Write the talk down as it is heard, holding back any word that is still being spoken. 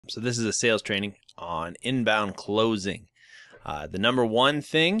So this is a sales training on inbound closing. The number one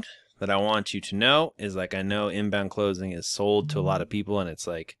thing that I want you to know is, like, I know inbound closing is sold to a lot of people and it's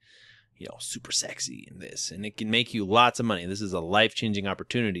like, you know, super sexy and this, and it can make you lots of money. This is a life-changing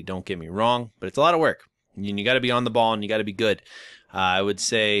opportunity, don't get me wrong, but it's a lot of work. You got to be on the ball and you got to be good. I would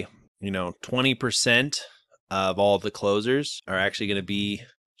say, 20% of all the closers are actually going to be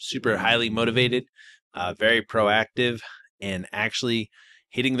super highly motivated, very proactive, and actually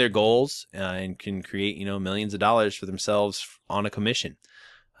hitting their goals, and can create, millions of dollars for themselves on a commission.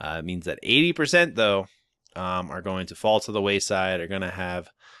 It means that 80% though are going to fall to the wayside, are going to have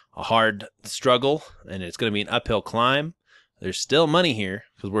a hard struggle, and it's going to be an uphill climb. There's still money here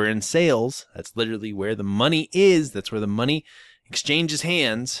because we're in sales. That's literally where the money is. That's where the money exchanges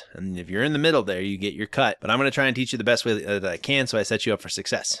hands. And if you're in the middle there, you get your cut. But I'm going to try and teach you the best way that I can so I set you up for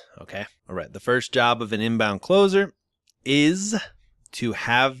success. Okay? All right. The first job of an inbound closer is to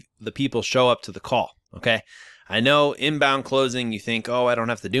have the people show up to the call. Okay? I know inbound closing, you think, oh, I don't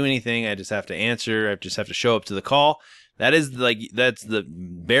have to do anything. I just have to answer. I just have to show up to the call. That's the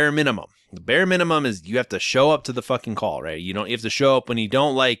bare minimum. The bare minimum is you have to show up to the fucking call, right? You have to show up when you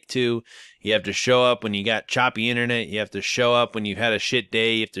don't like to. You have to show up when you got choppy internet. You have to show up when you've had a shit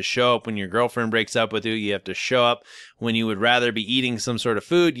day. You have to show up when your girlfriend breaks up with you. You have to show up when you would rather be eating some sort of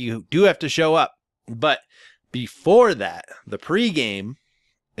food. You do have to show up. But before that, the pregame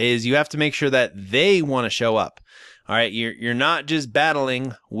is you have to make sure that they want to show up. All right, you're not just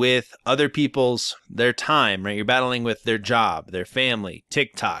battling with other their time, right? You're battling with their job, their family,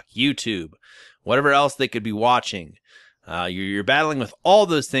 TikTok, YouTube, whatever else they could be watching. You're battling with all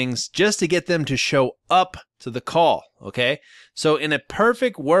those things just to get them to show up to the call, okay? So in a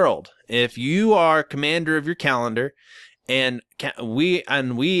perfect world, if you are commander of your calendar and we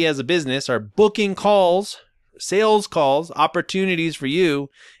as a business are booking calls, sales calls, opportunities for you,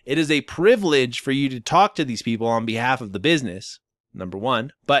 it is a privilege for you to talk to these people on behalf of the business, number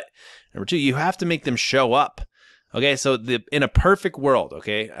one. But number two, you have to make them show up. Okay, so in a perfect world,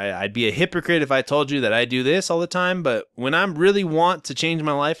 okay, I'd be a hypocrite if I told you that I do this all the time, but when I really want to change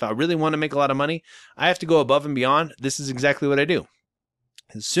my life, I really want to make a lot of money, I have to go above and beyond. This is exactly what I do.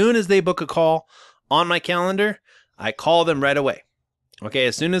 As soon as they book a call on my calendar, I call them right away. Okay,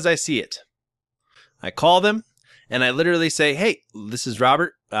 as soon as I see it, I call them. And I literally say, hey, this is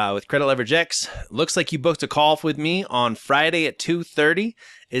Robert with Credit Leverage X. Looks like you booked a call with me on Friday at 2:30.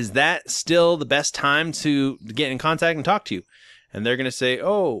 Is that still the best time to get in contact and talk to you? And they're going to say,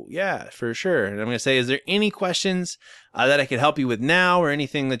 oh, yeah, for sure. And I'm going to say, is there any questions that I could help you with now, or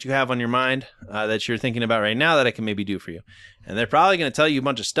anything that you have on your mind that you're thinking about right now that I can maybe do for you? And they're probably going to tell you a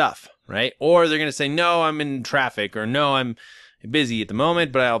bunch of stuff, right? Or they're going to say, no, I'm in traffic, or no, I'm busy at the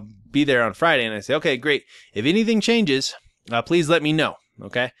moment, but I'll be there on Friday. And I say, okay, great. If anything changes, please let me know.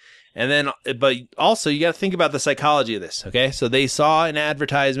 Okay. And then, but also you got to think about the psychology of this. Okay. So they saw an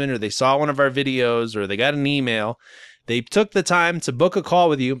advertisement, or they saw one of our videos, or they got an email. They took the time to book a call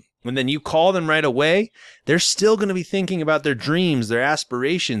with you, and then you call them right away. They're still going to be thinking about their dreams, their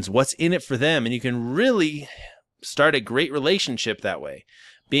aspirations, what's in it for them. And you can really start a great relationship that way.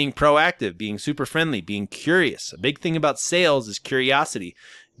 Being proactive, being super friendly, being curious. A big thing about sales is curiosity.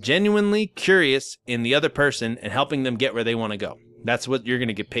 Genuinely curious in the other person and helping them get where they want to go. That's what you're going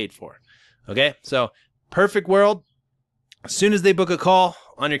to get paid for. Okay? So, perfect world. As soon as they book a call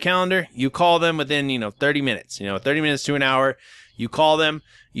on your calendar, you call them within, 30 minutes. 30 minutes to an hour. You call them,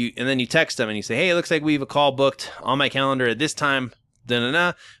 and then you text them and you say, hey, it looks like we have a call booked on my calendar at this time.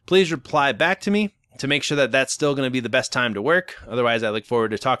 Please reply back to me to make sure that that's still going to be the best time to work. Otherwise, I look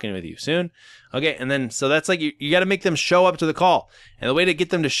forward to talking with you soon. Okay, and then, so that's like, you got to make them show up to the call. And the way to get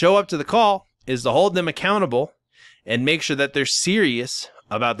them to show up to the call is to hold them accountable and make sure that they're serious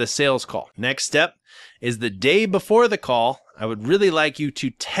about the sales call. Next step is the day before the call, I would really like you to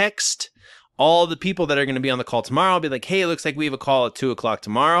text all the people that are going to be on the call tomorrow. I'll be like, hey, it looks like we have a call at 2 o'clock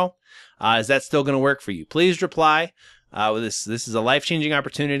tomorrow. Is that still going to work for you? Please reply. This is a life-changing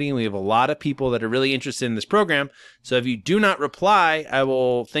opportunity, and we have a lot of people that are really interested in this program. So if you do not reply, I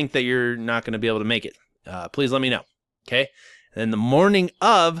will think that you're not going to be able to make it. Please let me know. Okay? And then the morning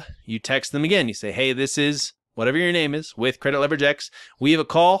of, you text them again. You say, hey, this is whatever your name is with Credit Leverage X. We have a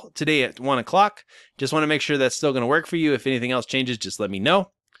call today at 1 o'clock. Just want to make sure that's still going to work for you. If anything else changes, just let me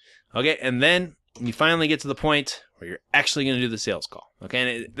know. Okay? And then you finally get to the point where you're actually going to do the sales call.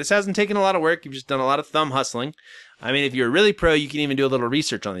 Okay? And this hasn't taken a lot of work. You've just done a lot of thumb hustling. I mean, if you're really pro, you can even do a little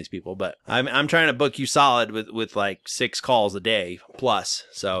research on these people, but I'm trying to book you solid with like 6 calls a day plus.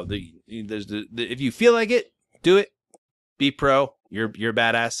 So if you feel like it, do it. Be pro. You're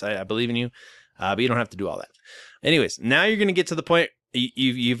badass. I believe in you, but you don't have to do all that. Anyways, now you're going to get to the point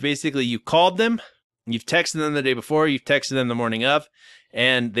you've basically, you called them, you've texted them the day before, you've texted them the morning of,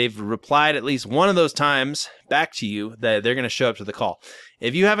 and they've replied at least one of those times back to you that they're going to show up to the call.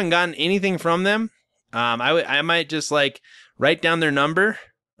 If you haven't gotten anything from them, I might just like write down their number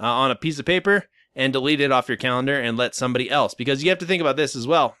on a piece of paper and delete it off your calendar and let somebody else, because you have to think about this as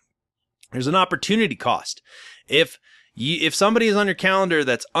well. There's an opportunity cost. If somebody is on your calendar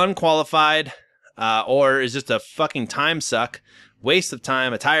that's unqualified or is just a fucking time suck, waste of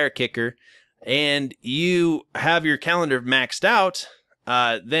time, a tire kicker, and you have your calendar maxed out,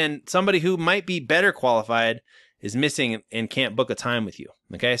 then somebody who might be better qualified is missing and can't book a time with you.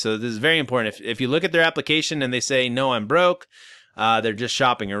 Okay, so this is very important. If you look at their application and they say, no, I'm broke, they're just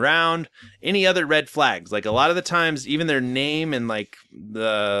shopping around, any other red flags, like a lot of the times, even their name and like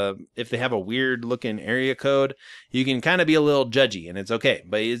if they have a weird looking area code, you can kind of be a little judgy, and it's okay.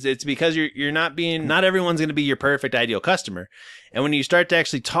 But it's because not everyone's going to be your perfect ideal customer. And when you start to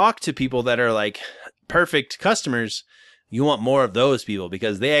actually talk to people that are like perfect customers, you want more of those people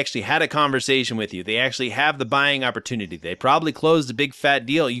because they actually had a conversation with you. They actually have the buying opportunity. They probably closed a big fat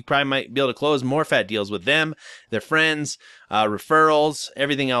deal. You probably might be able to close more fat deals with them, their friends, referrals,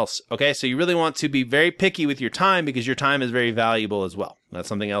 everything else. Okay, so you really want to be very picky with your time because your time is very valuable as well. That's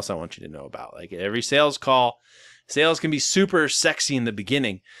something else I want you to know about. Like every sales call, sales can be super sexy in the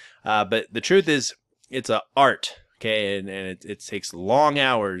beginning, but the truth is it's an art. Okay, and it takes long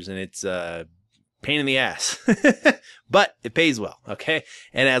hours, and it's pain in the ass, but it pays well, okay?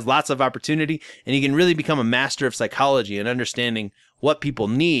 And it has lots of opportunity, and you can really become a master of psychology and understanding what people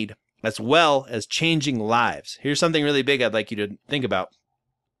need, as well as changing lives. Here's something really big I'd like you to think about.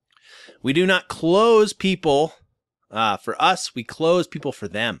 We do not close people for us, we close people for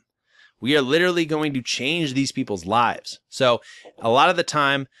them. We are literally going to change these people's lives. So a lot of the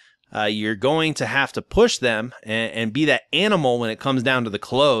time, you're going to have to push them and be that animal when it comes down to the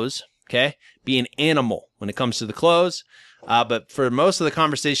close. Okay, be an animal when it comes to the close. But for most of the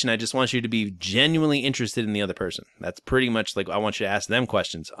conversation, I just want you to be genuinely interested in the other person. That's pretty much like I want you to ask them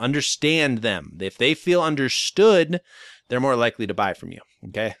questions. Understand them. If they feel understood, they're more likely to buy from you.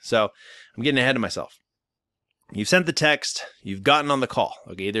 Okay, so I'm getting ahead of myself. You've sent the text. You've gotten on the call.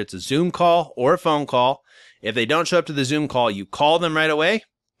 Okay, either it's a Zoom call or a phone call. If they don't show up to the Zoom call, you call them right away.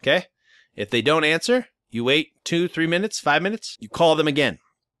 Okay, if they don't answer, you wait 2, 3 minutes, 5 minutes. You call them again.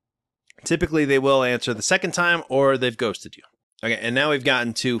 Typically, they will answer the second time or they've ghosted you. Okay, and now we've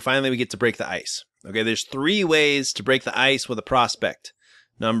gotten to, finally, we get to break the ice. Okay, there's 3 ways to break the ice with a prospect.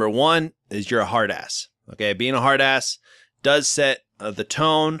 Number 1 is you're a hard ass. Okay, being a hard ass does set the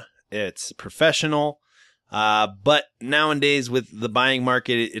tone. It's professional. But nowadays, with the buying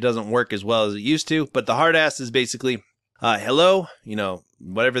market, it doesn't work as well as it used to. But the hard ass is basically, hello,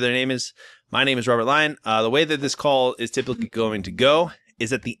 whatever their name is. My name is Robert Lyon. The way that this call is typically going to go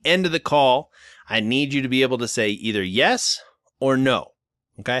is at the end of the call, I need you to be able to say either yes or no.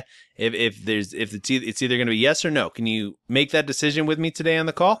 Okay? If it's either going to be yes or no. Can you make that decision with me today on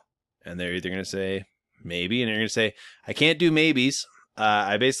the call? And they're either going to say maybe, and they're going to say, I can't do maybes.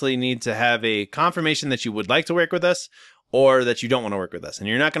 I basically need to have a confirmation that you would like to work with us or that you don't want to work with us. And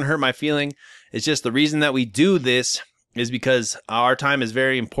you're not going to hurt my feeling. It's just the reason that we do this is because our time is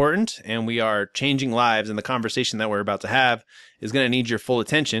very important and we are changing lives, and the conversation that we're about to have is going to need your full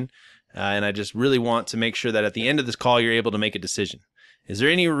attention. And I just really want to make sure that at the end of this call, you're able to make a decision. Is there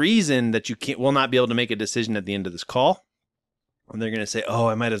any reason that you will not be able to make a decision at the end of this call? And they're going to say, oh,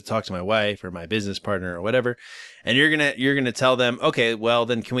 I might have to talk to my wife or my business partner or whatever. And you're going to tell them, okay, well,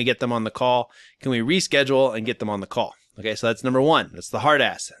 then can we get them on the call? Can we reschedule and get them on the call? Okay, so that's number 1. That's the hard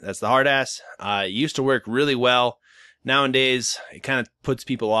ass. That's the hard ass. It used to work really well. Nowadays, it kind of puts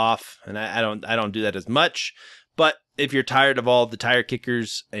people off, and I don't do that as much. But if you're tired of all the tire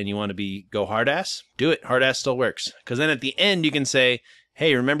kickers and you want to go hard ass, do it. Hard ass still works. Because then at the end, you can say,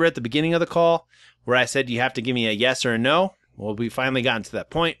 hey, remember at the beginning of the call where I said you have to give me a yes or a no? Well, we finally gotten to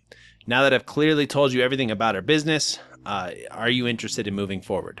that point. Now that I've clearly told you everything about our business, are you interested in moving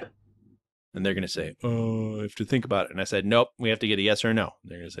forward? And they're going to say, oh, I have to think about it. And I said, nope, we have to get a yes or a no.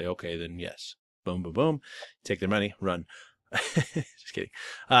 They're going to say, okay, then yes. Boom, boom, boom. Take their money, run. Just kidding.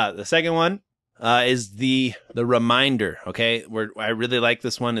 The second one is the reminder, okay? I really like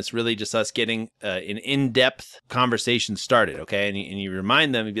this one. It's really just us getting an in-depth conversation started, okay? And you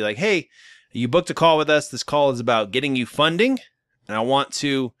remind them and be like, hey, you booked a call with us. This call is about getting you funding. And I want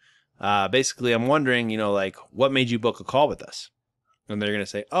to, basically, I'm wondering, what made you book a call with us? And they're going to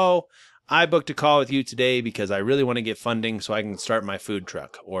say, oh, I booked a call with you today because I really want to get funding so I can start my food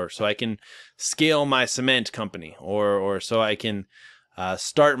truck, or so I can scale my cement company, or so I can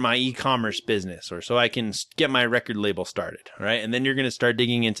start my e-commerce business, or so I can get my record label started, right? And then you're going to start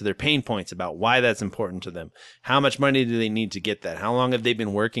digging into their pain points about why that's important to them. How much money do they need to get that? How long have they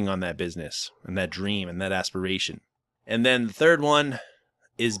been working on that business and that dream and that aspiration? And then the third one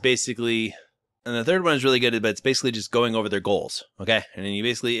is basically, and the third one is really good, but it's basically just going over their goals, okay? And then you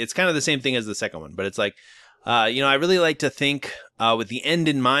basically, it's kind of the same thing as the second one, but it's like, I really like to think with the end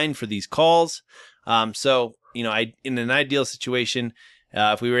in mind for these calls. So, in an ideal situation,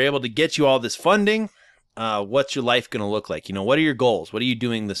 if we were able to get you all this funding, what's your life going to look like? What are your goals? What are you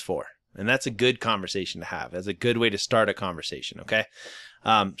doing this for? And that's a good conversation to have. That's a good way to start a conversation, okay?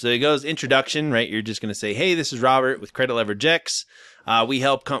 So it goes introduction, right? You're just going to say, hey, this is Robert with Credit Leverage X. We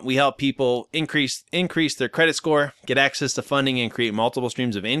help people increase their credit score, get access to funding, and create multiple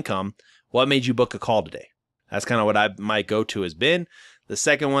streams of income. What made you book a call today? That's kind of what my go-to has been. The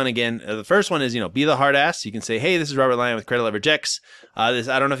second one, again, the first one is, be the hard ass. You can say, hey, this is Robert Lyon with Credit Leverage X. I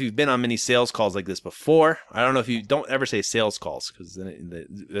don't know if you've been on many sales calls like this before. I don't know if you don't ever say sales calls, because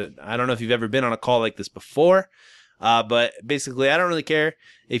I don't know if you've ever been on a call like this before. But basically, I don't really care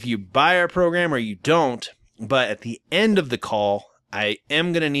if you buy our program or you don't. But at the end of the call, I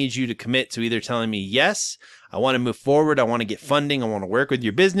am going to need you to commit to either telling me, yes, I want to move forward, I want to get funding, I want to work with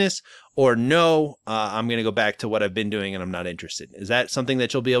your business, or no, I'm going to go back to what I've been doing and I'm not interested. Is that something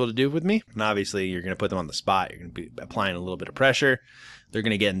that you'll be able to do with me? And obviously, you're going to put them on the spot. You're going to be applying a little bit of pressure. They're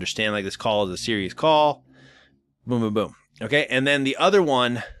going to understand like this call is a serious call. Boom, boom, boom. Okay, and then the other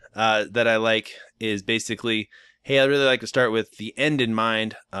one that I like is basically, hey, I really like to start with the end in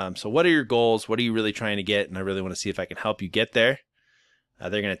mind. So what are your goals? What are you really trying to get? And I really want to see if I can help you get there.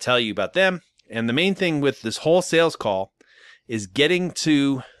 They're going to tell you about them. And the main thing with this whole sales call is getting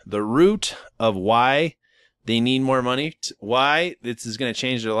to the root of why they need more money, why this is going to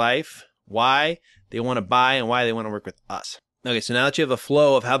change their life, why they want to buy, and why they want to work with us. Okay, so now that you have a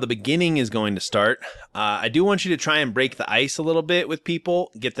flow of how the beginning is going to start, I do want you to try and break the ice a little bit with people,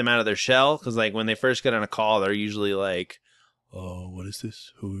 get them out of their shell, because like when they first get on a call, they're usually like, oh, what is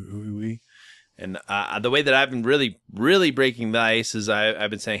this? Who are we? And the way that I've been really breaking the ice is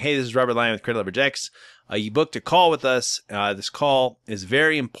I've been saying, hey, this is Robert Lyon with Credit Leverage X. You booked a call with us. This call is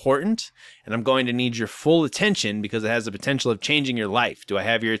very important, and I'm going to need your full attention because it has the potential of changing your life. Do I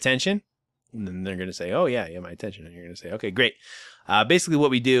have your attention? And then they're going to say, oh, yeah, my attention. And you're going to say, okay, great. Basically, what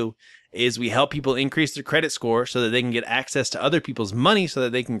we do is we help people increase their credit score so that they can get access to other people's money so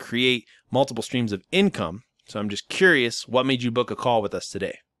that they can create multiple streams of income. So I'm just curious, what made you book a call with us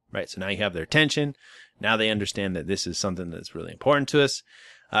today? Right, so now you have their attention. Now they understand that this is something that's really important to us.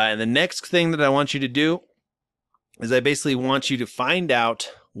 And the next thing that I want you to do is I basically want you to find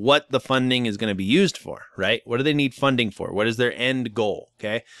out what the funding is going to be used for, right? What do they need funding for? What is their end goal,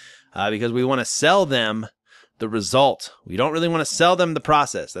 okay? Because we want to sell them the result. We don't really want to sell them the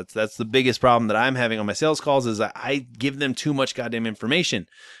process. That's the biggest problem that I'm having on my sales calls is I give them too much goddamn information.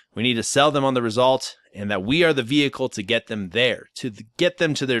 We need to sell them on the result, and that we are the vehicle to get them there, to get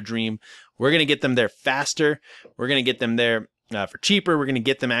them to their dream. We're going to get them there faster. We're going to get them there for cheaper. We're going to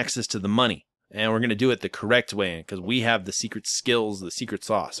get them access to the money, and we're going to do it the correct way because we have the secret skills, the secret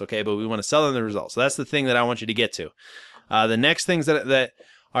sauce, okay? But we want to sell them the results. So that's the thing that I want you to get to. The next things that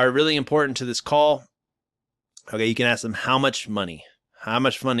are really important to this call, okay, you can ask them how much money. How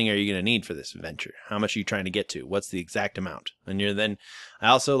much funding are you going to need for this venture? How much are you trying to get to? What's the exact amount? And I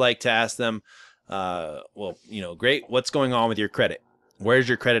also like to ask them, great, what's going on with your credit? Where's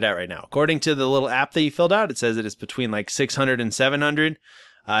your credit at right now? According to the little app that you filled out, it says that it's between like 600 and 700.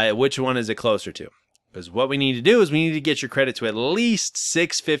 Which one is it closer to? Because what we need to do is we need to get your credit to at least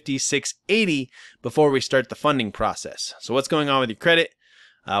 650, 680 before we start the funding process. So what's going on with your credit?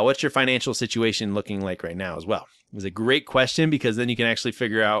 What's your financial situation looking like right now as well? It's a great question because then you can actually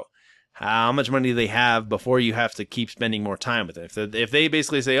figure out how much money they have before you have to keep spending more time with it. If they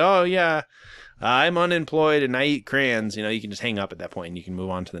basically say, oh, yeah, I'm unemployed and I eat crayons, you can just hang up at that point and you can move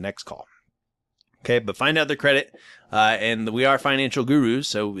on to the next call. Okay, but find out their credit. And we are financial gurus,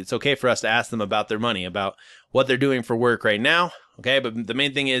 so it's okay for us to ask them about their money, about what they're doing for work right now. Okay, but the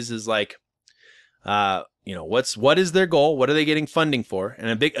main thing is like, what is their goal? What are they getting funding for?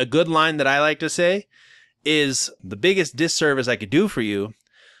 And a good line that I like to say is the biggest disservice I could do for you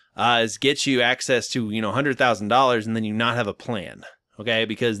is get you access to, $100,000 and then you not have a plan. Okay,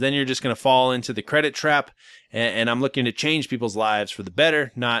 because then you're just going to fall into the credit trap, and I'm looking to change people's lives for the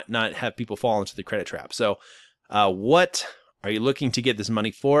better, not have people fall into the credit trap. So what are you looking to get this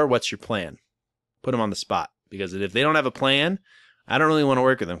money for? What's your plan? Put them on the spot, because if they don't have a plan, I don't really want to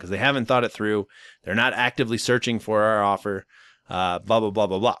work with them because they haven't thought it through. They're not actively searching for our offer, blah, blah, blah,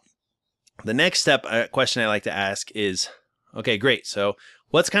 blah, blah. The next question I like to ask is, Okay, great. So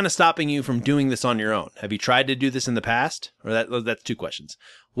what's kind of stopping you from doing this on your own? Have you tried to do this in the past? Or that's two questions.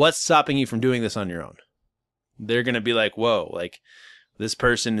 What's stopping you from doing this on your own? They're going to be like, whoa, like this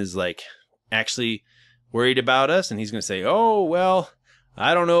person is like actually worried about us. And he's going to say, oh, well,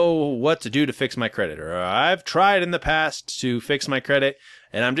 I don't know what to do to fix my credit. Or I've tried in the past to fix my credit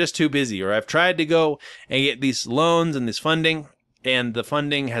and I'm just too busy. Or I've tried to go and get these loans and this funding, and the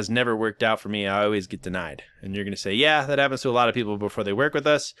funding has never worked out for me. I always get denied. And you're going to say, yeah, that happens to a lot of people before they work with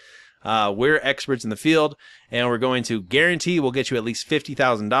us. We're experts in the field, and we're going to guarantee we'll get you at least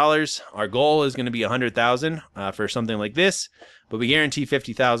 $50,000. Our goal is going to be $100,000 for something like this, but we guarantee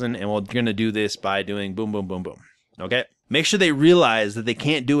 $50,000, and we're going to do this by doing boom, boom, boom, boom. Okay? Make sure they realize that they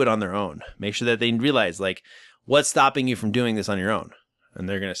can't do it on their own. Make sure that they realize, like, what's stopping you from doing this on your own? And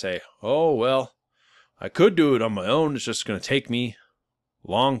they're going to say, oh, well, I could do it on my own. It's just going to take me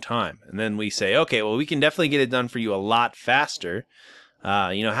a long time. And then we say, okay, well, we can definitely get it done for you a lot faster.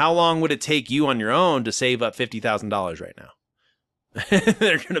 How long would it take you on your own to save up $50,000 right now?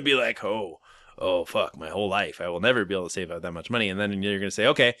 They're going to be like, oh, fuck, my whole life. I will never be able to save up that much money. And then you're going to say,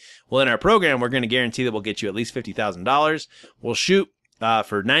 okay, well, in our program, we're going to guarantee that we'll get you at least $50,000. We'll shoot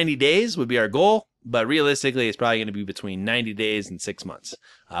for 90 days would be our goal. But realistically, it's probably going to be between 90 days and 6 months.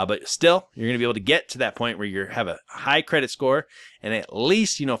 But still, you're going to be able to get to that point where you have a high credit score and at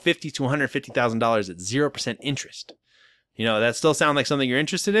least, $50,000 to $150,000 at 0% interest. That still sound like something you're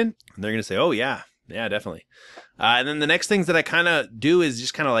interested in? And they're going to say, oh, yeah, definitely. And then the next things that I kind of do is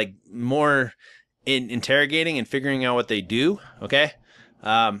just kind of like more in interrogating and figuring out what they do. Okay.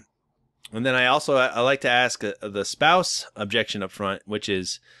 And then I like to ask the spouse objection up front, which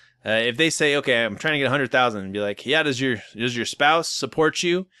is, if they say, okay, I'm trying to get 100,000, and be like, yeah, does your spouse support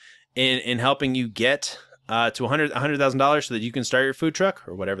you in helping you get to $100,000 so that you can start your food truck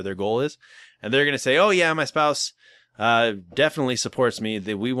or whatever their goal is? And they're going to say, oh yeah, my spouse definitely supports me,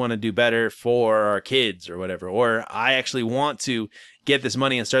 that we want to do better for our kids or whatever. Or I actually want to get this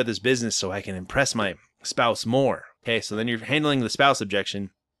money and start this business so I can impress my spouse more. Okay, so then you're handling the spouse objection.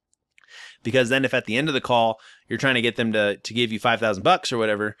 Because then if at the end of the call, you're trying to get them to give you $5,000 or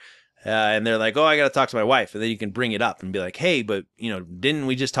whatever, and they're like, oh, I got to talk to my wife. And then you can bring it up and be like, hey, but, didn't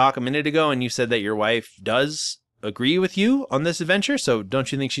we just talk a minute ago and you said that your wife does agree with you on this adventure? So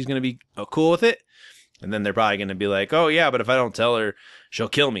don't you think she's going to be cool with it? And then they're probably going to be like, oh, yeah, but if I don't tell her, she'll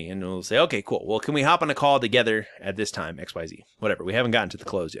kill me. And we'll say, okay, cool. Well, can we hop on a call together at this time, XYZ? Whatever. We haven't gotten to the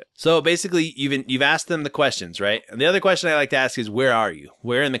close yet. So basically, you've asked them the questions, right? And the other question I like to ask is, where are you?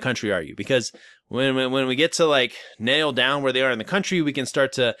 Where in the country are you? Because when we get to like nail down where they are in the country, we can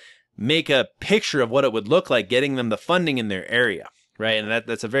start to make a picture of what it would look like getting them the funding in their area, right? And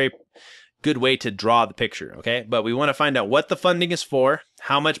that's a very good way to draw the picture, okay? But we want to find out what the funding is for,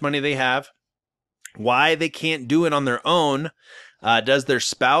 how much money they have, why they can't do it on their own. Does their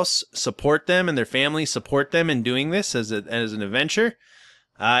spouse support them and their family support them in doing this as an adventure?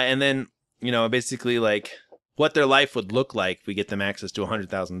 And then, basically like what their life would look like if we get them access to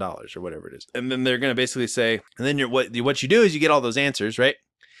 $100,000 or whatever it is. And then they're going to basically say, and then what you do is you get all those answers, right?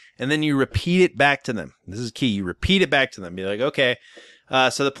 And then you repeat it back to them. This is key. You repeat it back to them. Be like, okay,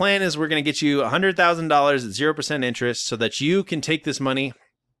 so the plan is we're going to get you $100,000 at 0% interest so that you can take this money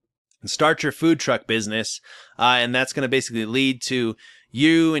and start your food truck business. And that's going to basically lead to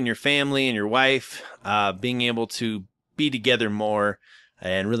you and your family and your wife being able to be together more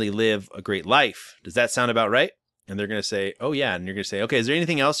and really live a great life. Does that sound about right? And they're going to say, oh, yeah. And you're going to say, okay, is there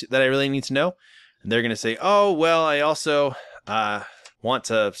anything else that I really need to know? And they're going to say, oh, well, I also want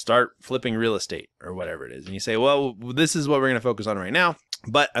to start flipping real estate or whatever it is. And you say, well, this is what we're going to focus on right now,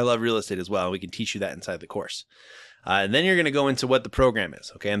 but I love real estate as well. We can teach you that inside the course. And then you're going to go into what the program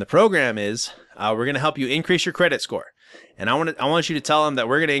is. Okay. And the program is, we're going to help you increase your credit score. And I want you to tell them that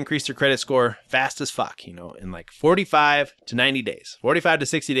we're going to increase their credit score fast as fuck, in like 45 to 90 days, 45 to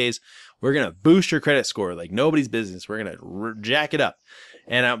 60 days. We're going to boost your credit score like nobody's business. We're going to jack it up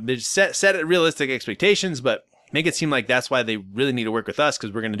and set realistic expectations, but make it seem like that's why they really need to work with us,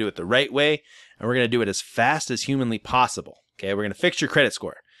 because we're going to do it the right way and we're going to do it as fast as humanly possible. Okay. We're going to fix your credit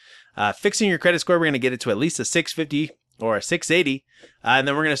score. Fixing your credit score, we're going to get it to at least a 650 or a 680, and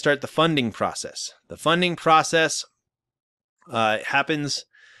then we're going to start the funding process. The funding process happens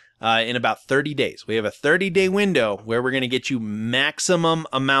in about 30 days. We have a 30-day window where we're going to get you maximum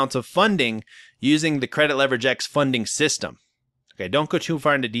amount of funding using the Credit Leverage X funding system. Okay, don't go too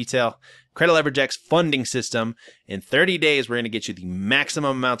far into detail. Credit Leverage X funding system. In 30 days, we're going to get you the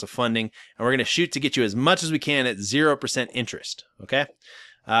maximum amount of funding, and we're going to shoot to get you as much as we can at 0% interest. Okay.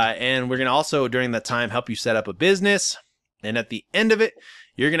 And we're going to also, during that time, help you set up a business. And at the end of it,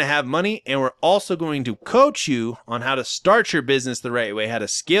 You're going to have money, and we're also going to coach you on how to start your business the right way, how to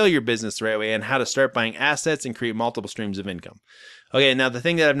scale your business the right way, and how to start buying assets and create multiple streams of income. Okay, now the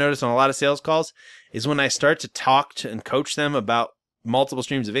thing that I've noticed on a lot of sales calls is when I start to talk to and coach them about multiple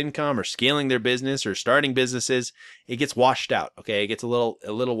streams of income or scaling their business or starting businesses, it gets washed out. Okay, it gets a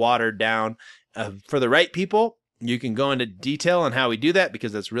little watered down. For the right people, you can go into detail on how we do that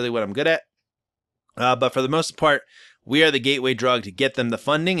because that's really what I'm good at. But for the most part, we are the gateway drug to get them the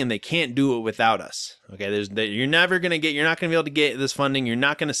funding, and they can't do it without us. Okay, you're not going to be able to get this funding. You're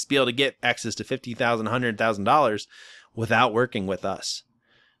not going to be able to get access to $50,000, $100,000 without working with us.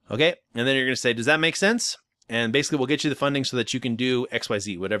 Okay, and then you're going to say, does that make sense? And basically, we'll get you the funding so that you can do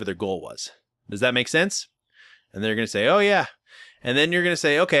XYZ, whatever their goal was. Does that make sense? And they're going to say, oh, yeah. And then you're going to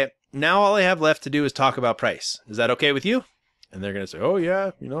say, okay, now all I have left to do is talk about price. Is that okay with you? And they're going to say, oh,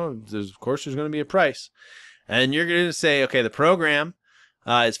 yeah, of course there's going to be a price. And you're going to say, okay, the program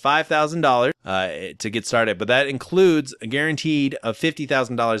is $5,000 to get started, but that includes a guaranteed of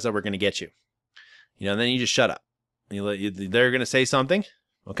 $50,000 that we're going to get you. Then you just shut up. They're going to say something,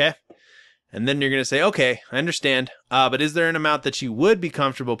 okay? And then you're going to say, okay, I understand, but is there an amount that you would be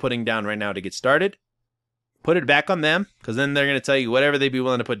comfortable putting down right now to get started? Put it back on them, because then they're going to tell you whatever they'd be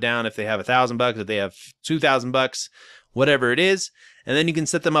willing to put down, if they have $1,000, if they have $2,000, whatever it is. And then you can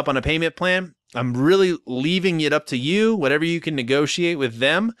set them up on a payment plan. I'm really leaving it up to you, whatever you can negotiate with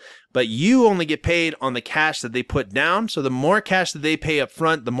them, but you only get paid on the cash that they put down. So the more cash that they pay up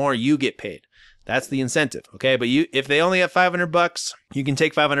front, the more you get paid. That's the incentive, okay? But if they only have $500, you can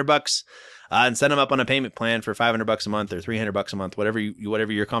take $500 and set them up on a payment plan for $500 a month or $300 a month, whatever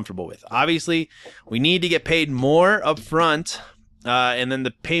you're comfortable with. Obviously, we need to get paid more up front, and then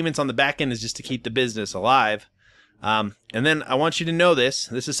the payments on the back end is just to keep the business alive. And then I want you to know this.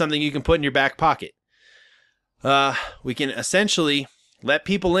 This is something you can put in your back pocket. We can essentially let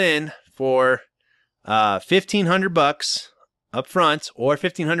people in for $1,500 up front or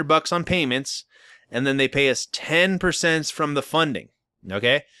 $1,500 on payments, and then they pay us 10% from the funding.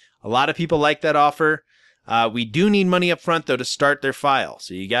 Okay? A lot of people like that offer. We do need money up front though to start their file.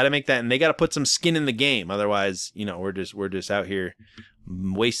 So you got to make that, and they got to put some skin in the game. Otherwise, we're just out here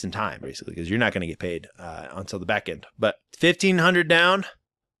wasting time basically, because you're not going to get paid until the back end. But $1,500 down,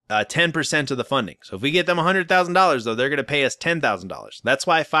 10% of the funding. So if we get them $100,000 though, they're going to pay us $10,000. That's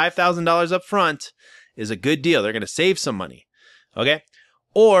why $5,000 up front is a good deal. They're going to save some money. Okay?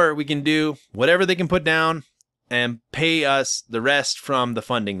 Or we can do whatever they can put down and pay us the rest from the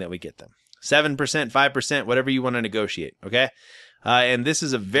funding that we get them. 7%, 5%, whatever you want to negotiate, okay? And this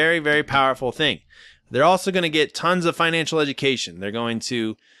is a very, very powerful thing. They're also going to get tons of financial education. They're going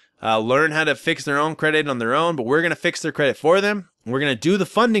to learn how to fix their own credit on their own, but we're going to fix their credit for them. We're going to do the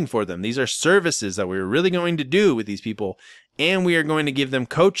funding for them. These are services that we're really going to do with these people, and we are going to give them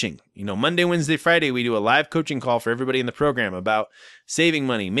coaching. Monday, Wednesday, Friday, we do a live coaching call for everybody in the program about saving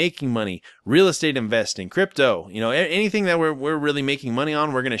money, making money, real estate investing, crypto, anything that we're really making money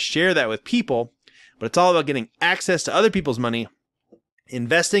on. We're going to share that with people, but it's all about getting access to other people's money,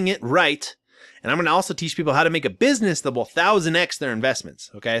 investing it right. And I'm going to also teach people how to make a business that will 1,000x their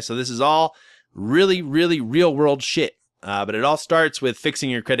investments. Okay. So this is all really, really real world shit. But it all starts with fixing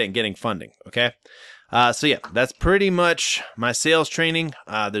your credit and getting funding. Okay. So yeah, that's pretty much my sales training.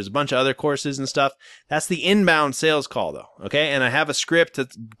 There's a bunch of other courses and stuff. That's the inbound sales call though. Okay. And I have a script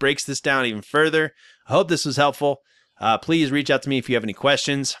that breaks this down even further. I hope this was helpful. Please reach out to me if you have any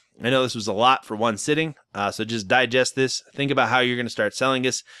questions. I know this was a lot for one sitting. So just digest this. Think about how you're going to start selling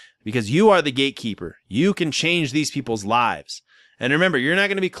this, because you are the gatekeeper. You can change these people's lives. And remember, you're not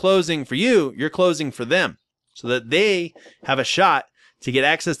going to be closing for you. You're closing for them so that they have a shot to get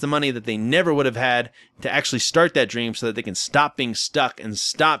access to money that they never would have had to actually start that dream, so that they can stop being stuck and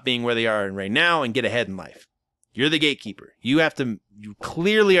stop being where they are right now and get ahead in life. You're the gatekeeper. You have to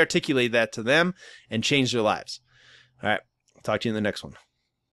clearly articulate that to them and change their lives. All right. I'll talk to you in the next one.